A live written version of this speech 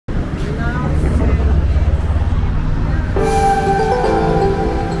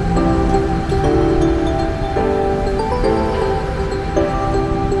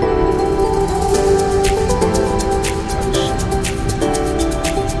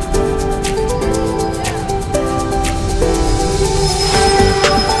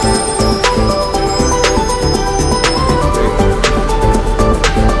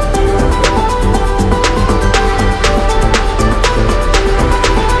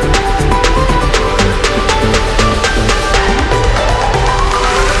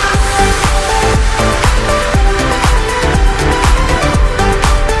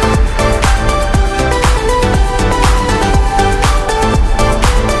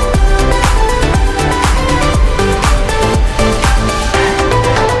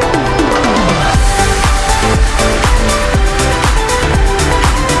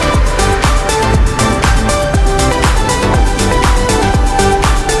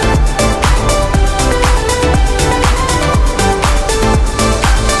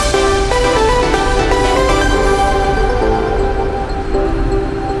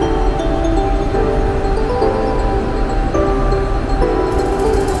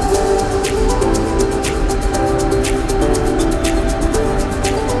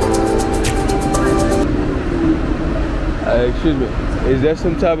Excuse me. Is there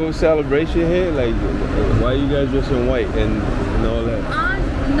some type of celebration here? Like, why you guys dressed in white and all that?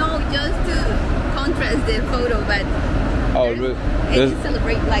 No, just to contrast the photo, but Oh, really? and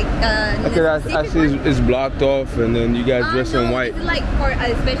celebrate like because I see it's blocked off, and then you guys dress in white. It's like for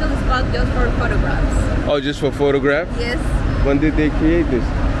a special spot just for photographs. Oh, just for photographs? Yes. When did they create this?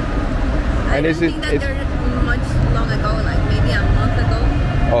 I don't think that they're much long ago, like maybe a month ago.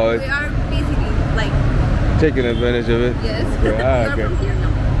 Oh, we are basically like taking advantage of it. Yes. Yeah, You're from here, no?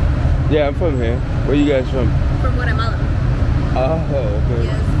 Yeah, I'm from here. Where you guys from? From Guatemala. Oh, okay.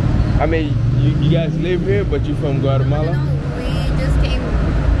 Yes. I mean, you guys live here, but you from Guatemala? No, we just came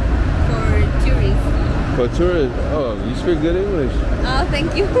for tourists. For tourists? Oh, you speak good English. Oh,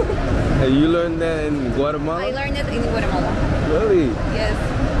 thank you. And you learned that in Guatemala? I learned it in Guatemala. Really? Yes.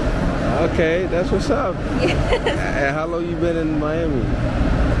 Okay, that's what's up. Yes. And how long you been in Miami?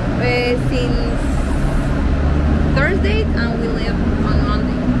 Since Thursday, and we live on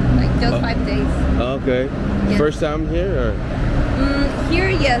Monday. Like just 5 days. Okay. Yes. First time here, or? Here,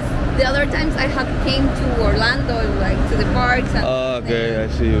 yes. The other times I have came to Orlando, like to the parks. And okay, I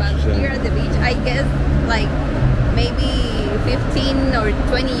see what you're saying. Here at the beach, I guess like maybe 15 or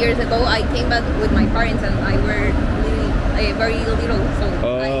 20 years ago, I came back with my parents, and I were really, very little, so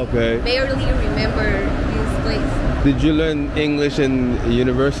I barely remember this place. Did you learn English in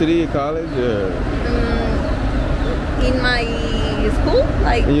university, college, or? In my school,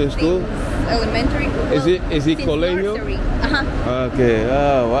 like in your school? Elementary. Is it colegio? Okay.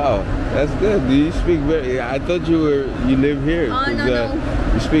 Oh wow, that's good. Do you speak very? I thought you live here. Oh no.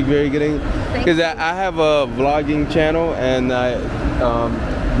 You speak very good English. Because I have a vlogging channel, and I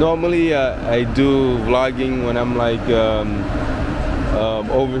normally I do vlogging when I'm like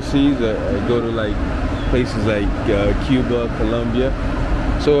overseas. I go to like places like Cuba, Colombia.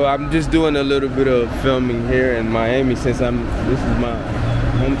 So I'm just doing a little bit of filming here in Miami since this is my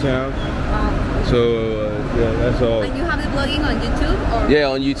hometown. So yeah, that's all. And you have the vlogging on YouTube, or? Yeah,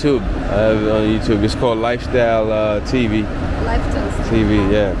 on YouTube. On YouTube, it's called Lifestyle TV. Lifestyle TV,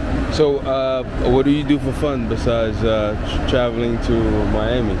 yeah. So, what do you do for fun besides traveling to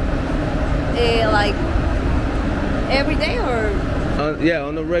Miami? Like every day, or? Yeah,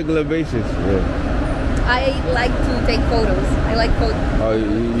 on a regular basis. Yeah. I like to take photos. I like photos. Oh,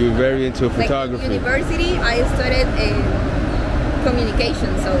 you're very into photography. Like in university, I studied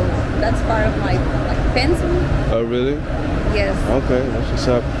communication, so that's part of my pencil. Oh, really? Yes. Okay, that's what's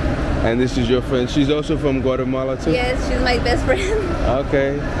up. And this is your friend. She's also from Guatemala too? Yes, she's my best friend.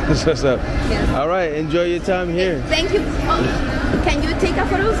 Okay, that's what's up. Yes. All right, enjoy your time here. Thank you. Can you take a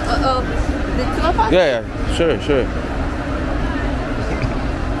photo of the two of us? Yeah, sure.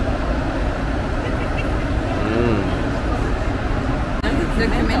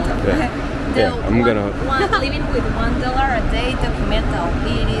 Documental. Yeah, I'm gonna. Living with $1 a day documental.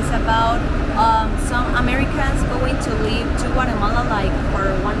 It is about some Americans going to live to Guatemala like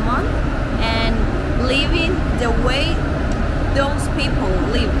for 1 month and living the way those people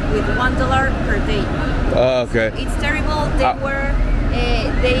live with $1 per day. Oh, okay. It's terrible. They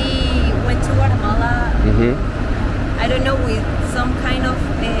went to Guatemala. I don't know, with some kind of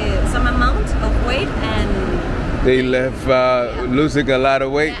some amount of weight, and they left losing a lot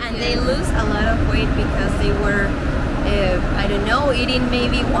of weight. Yeah, and they lose a lot of weight because they were, I don't know, eating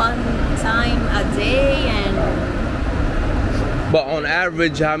maybe 1 time a day. And but on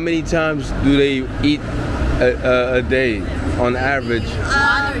average, how many times do they eat a day? On average,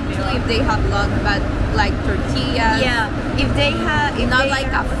 1 or 2 if they have luck, but like tortillas. Yeah, if they have, not like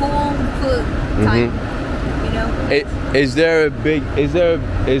a full food time. You know. Is there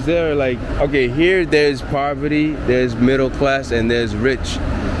like, okay, here there's poverty, there's middle class, and there's rich.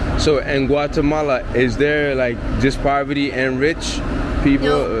 So in Guatemala, is there like just poverty and rich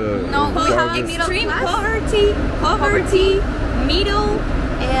people? No, we have extreme poverty, middle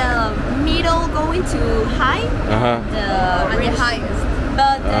going to high, the highest.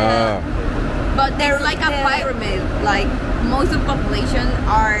 But they're like a pyramid. Like most of the population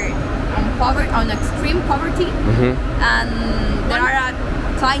are on extreme poverty, and there are a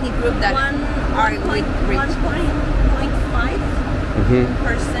tiny group that are like rich.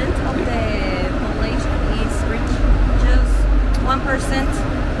 1.5% of the population is rich. Just 1%,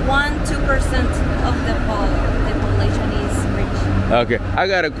 2% of the population is rich. Okay, I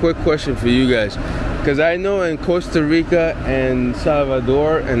got a quick question for you guys, because I know in Costa Rica and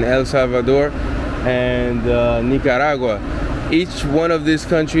Salvador and El Salvador and Nicaragua, each one of these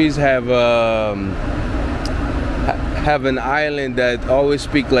countries have an island that always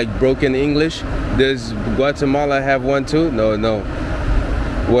speak like broken English. Does Guatemala have one too? No.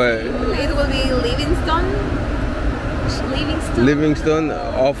 What? It will be Livingstone. Livingstone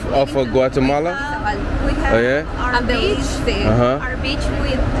off of Guatemala. We have Oh, yeah? our beach. Our beach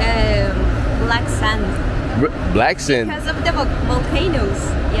with black sand. Black sand. Because of the volcanoes.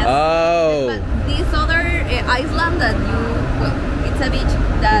 Yes. Oh. But this other island that it's a beach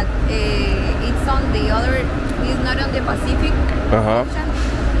that it's on the other, it's not on the Pacific Ocean.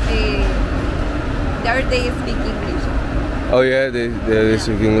 There they speak English. Oh yeah, they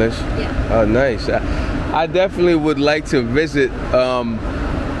speak English. Yeah. Oh, nice. I definitely would like to visit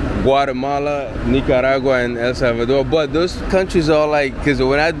Guatemala, Nicaragua, and El Salvador, but those countries are like, because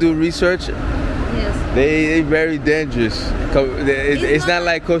when I do research, Yes. they very dangerous. It's not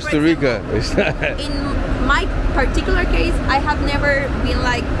like Costa Rica. It's not. In my particular case, I have never been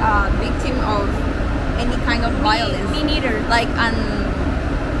like a victim of any kind of violence. Me neither. Like an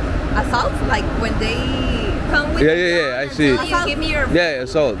assault, like when they Come with Yeah, I see. You give me your Yeah,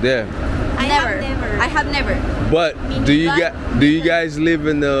 assault. Yeah. I have never. But do you guys live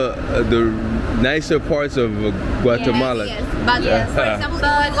in the nicer parts of Guatemala? Yes. But for example,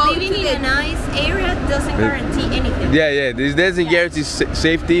 But if you go living to in a nice area doesn't guarantee anything. Yeah. This doesn't guarantee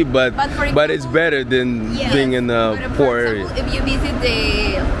safety, but for it's example, better than being in a But poor for area. example, if you visit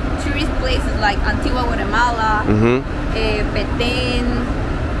the tourist places like Antigua, Guatemala, Petén,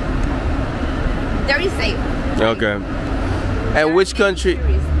 very safe. Okay. And which country?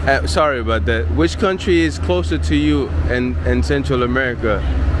 Sorry about that. Which country is closer to you in Central America?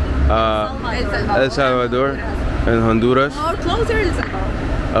 El Salvador and Honduras. More closer El Salvador.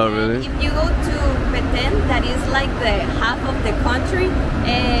 Oh, really? If you go to Petén, that is like the half of the country.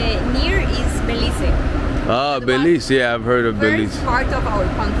 Near is Belize. Oh, Belize. Yeah, I've heard of Belize. First part of our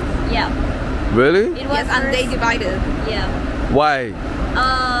country. Yeah. Really? It was Yes, and they divided. Yeah. Why?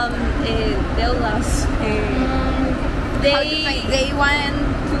 Deudas. They went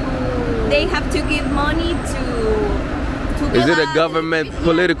to. They have to give money to Is it a government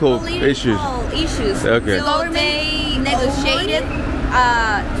political issues? issues. Okay. The government they negotiated to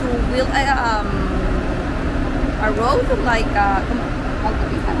build a road like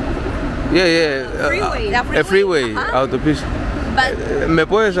Freeway. A freeway, autopista. But ¿Me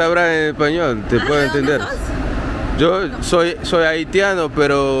puedes hablar en español? ¿Te puedo entender? Yo soy haitiano,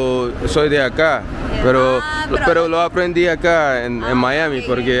 pero soy de acá. Pero lo aprendí acá en Miami,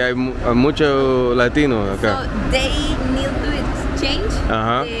 porque hay muchos latinos acá. So they need to exchange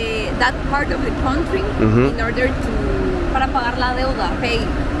that part of the country in order to Para pagar la deuda. pay.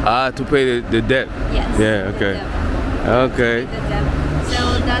 To pay the debt. Yes. Yeah, okay. Okay. The debt.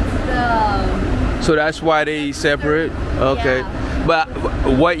 So that's the. So that's why they separate? Okay. Yeah. But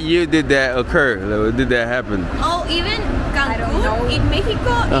what year did that occur? Did that happen? Oh, even I don't know. Cancun in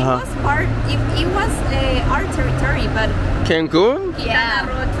Mexico, it was part. It was our territory, but Cancun? yeah.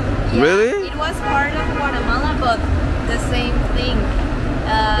 Really? It was part of Guatemala, but the same thing.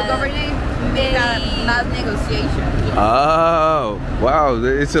 The government made that negotiation. Oh, wow.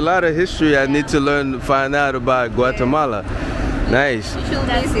 It's a lot of history I need to find out about Guatemala. Nice. You should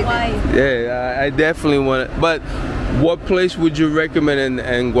That's visit why. it. Yeah, I definitely want to. But what place would you recommend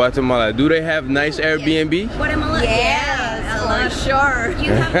in Guatemala? Do they have nice Airbnb? Guatemala. Yes, a for lot. sure.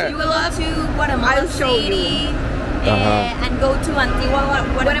 You have to go to Guatemala I'll show you. City and go to Antigua,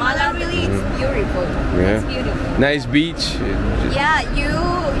 Guatemala. Guatemala really is beautiful. It's beautiful. Nice beach. Yeah, you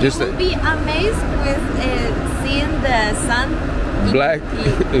will be amazed with seeing the sun. Black.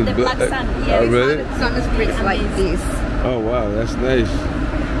 The black sun. Yeah. Oh, really? Some streets like this. Oh, wow, that's nice.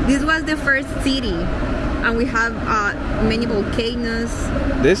 This was the first city, and we have many volcanoes.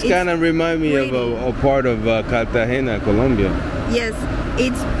 This kind of reminds me of a part of Cartagena, Colombia. Yes,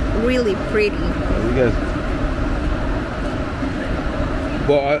 it's really pretty. You guys.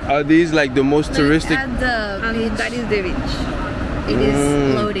 But are these like the most touristic? At the that is the beach. It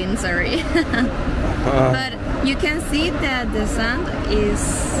is floating, sorry. But you can see that the sand is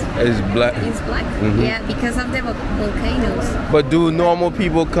black. black. Yeah, because of the volcanoes. But do normal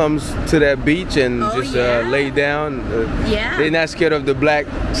people come to that beach and just lay down? Yeah. They're not scared of the black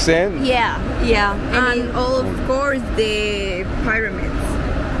sand? Yeah. And of course the pyramids.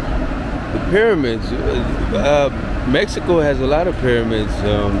 The pyramids. Mexico has a lot of pyramids.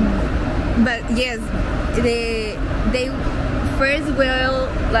 But yes, they first were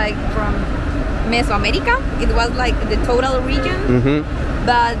like from Mesoamerica. It was like the total region.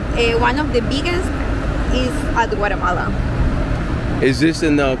 But one of the biggest is at Guatemala. Is this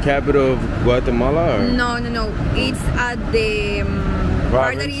in the capital of Guatemala? Or? No. It's at the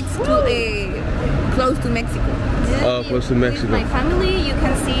part that it's close to Mexico. Oh, close to Mexico. With my family, you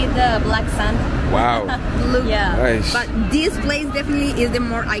can see the black sand. Wow. Look, Yeah. Nice. but this place definitely is the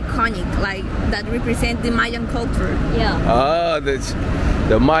more iconic, like that represents the Mayan culture. Yeah. Oh, that's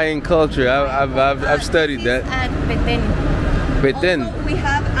the Mayan culture. I've studied This is that. at Petén. But then, Also, we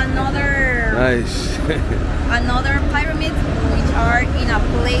have another nice. another pyramids which are in a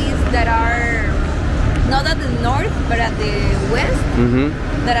place that are not at the north but at the west.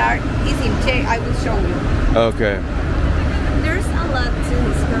 That are is in Che. I will show you. Okay. There's a lot to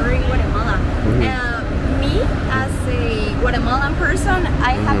discover in Guatemala. Me as a Guatemalan person,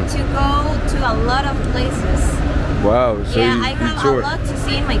 I have to go to a lot of places. Wow. So Yeah, you, I have a toured. lot to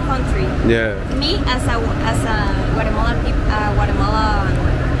see in my country. Yeah. Me as a Guatemalan.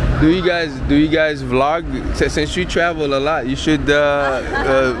 Do you guys vlog? Since you travel a lot, you should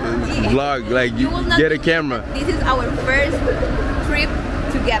vlog. Like you will not get a believe camera. that this is our first trip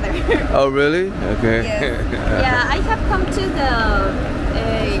together. Oh really? Okay. Yes. Yeah, I have come to the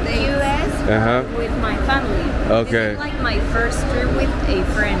US with my family. Okay. This is like my first trip with a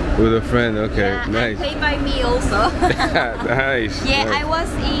friend. With a friend. Okay. Yeah, Nice. and paid by me also. Nice. Yeah, Nice. I was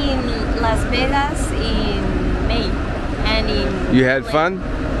in Las Vegas in May, and in You had fun?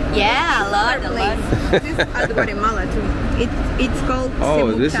 Yeah, a lot. This is at Guatemala too. It's called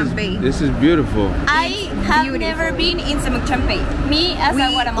Oh, this is beautiful. I have beautiful. never been in Semuchampe. Me as We a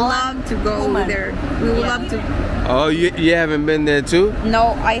Guatemalan love to go woman. there. We would Yeah. love to. Oh, you haven't been there too?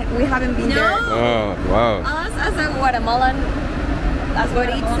 No, we haven't been No. there. Oh, wow. Us as a Guatemalan, But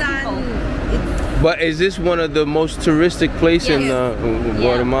it's But is this one of the most touristic places in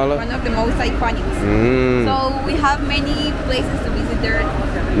Guatemala? one of the most iconic. So we have many places to visit there.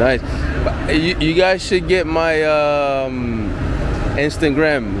 Nice. You guys should get my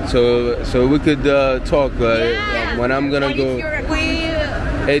Instagram so we could talk when I'm gonna go.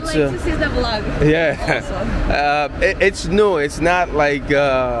 It's to see the vlog. it's new. It's not like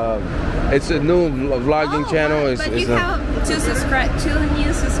it's a new vlogging channel. It's, But it's you not- have two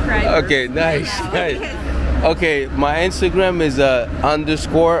new subscribers. Okay, nice, nice. Okay, my Instagram is __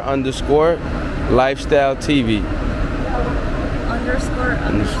 lifestyle TV. __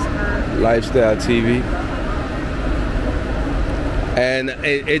 Lifestyle TV. And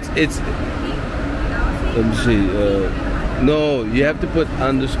it's let me see. No, you have to put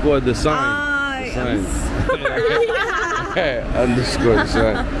 _, the sign. The sign. _ the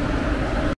sign.